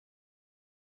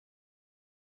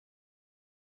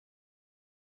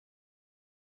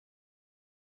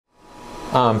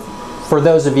For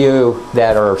those of you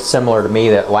that are similar to me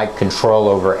that like control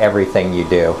over everything you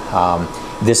do,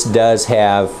 this does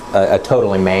have a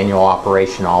totally manual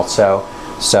operation also.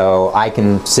 So I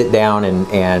can sit down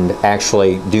and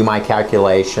actually do my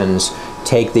calculations,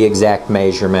 take the exact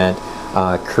measurement,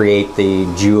 create the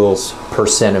joules per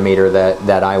centimeter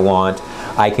that I want.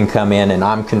 I can come in and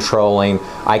I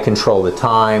control the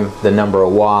time, the number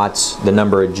of watts, the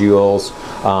number of joules.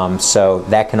 So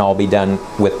that can all be done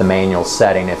with the manual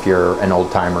setting if you're an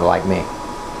old timer like me.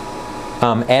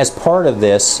 As part of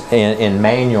this in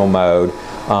manual mode,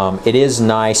 it is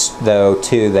nice though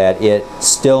too that it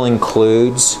still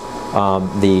includes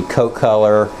the coat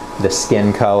color, the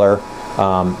skin color.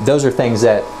 Those are things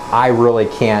that I really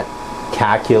can't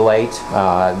calculate.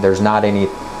 There's not any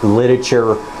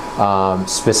literature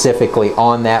specifically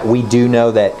on that. We do know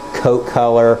that coat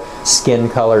color, skin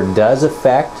color does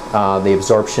affect the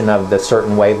absorption of the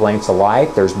certain wavelengths of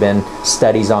light. There's been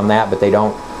studies on that, but they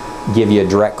don't give you a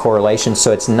direct correlation.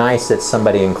 So it's nice that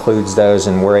somebody includes those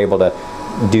and we're able to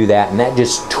do that, and that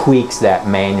just tweaks that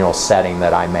manual setting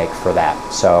that I make for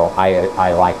that. So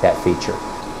I like that feature.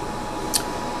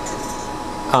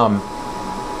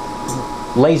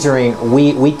 Lasering,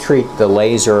 we treat the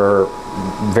laser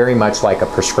very much like a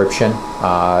prescription.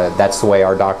 That's the way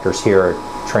our doctors here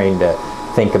are trained to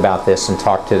think about this and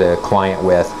talk to the client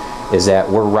with, is that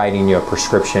we're writing you a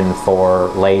prescription for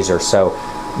laser. So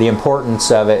the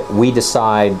importance of it, we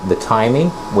decide the timing,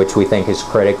 which we think is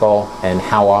critical, and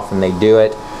how often they do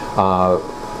it.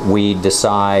 We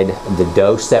decide the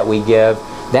dose that we give.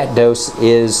 That dose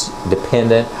is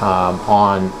dependent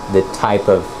on the type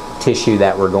of tissue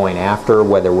that we're going after,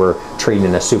 whether we're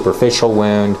treating a superficial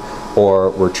wound or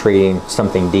we're treating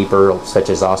something deeper such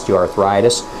as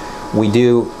osteoarthritis. We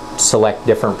do select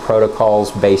different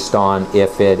protocols based on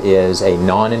if it is a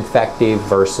non-infective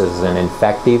versus an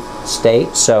infective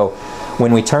state. So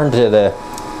when we turn to the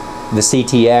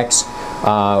CTX,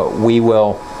 we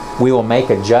will make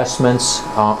adjustments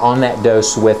on that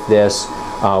dose with this.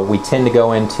 We tend to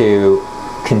go into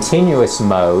continuous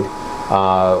mode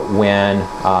when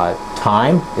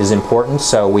time is important.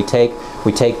 So we take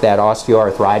that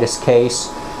osteoarthritis case,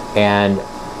 and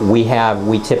we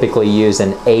typically use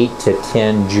an 8 to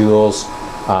 10 joules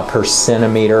per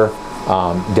centimeter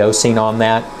dosing on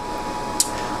that.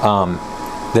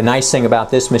 The nice thing about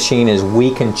this machine is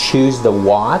we can choose the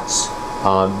watts.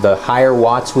 The higher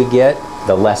watts we get,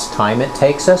 the less time it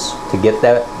takes us to get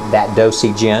that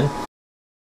dosage in.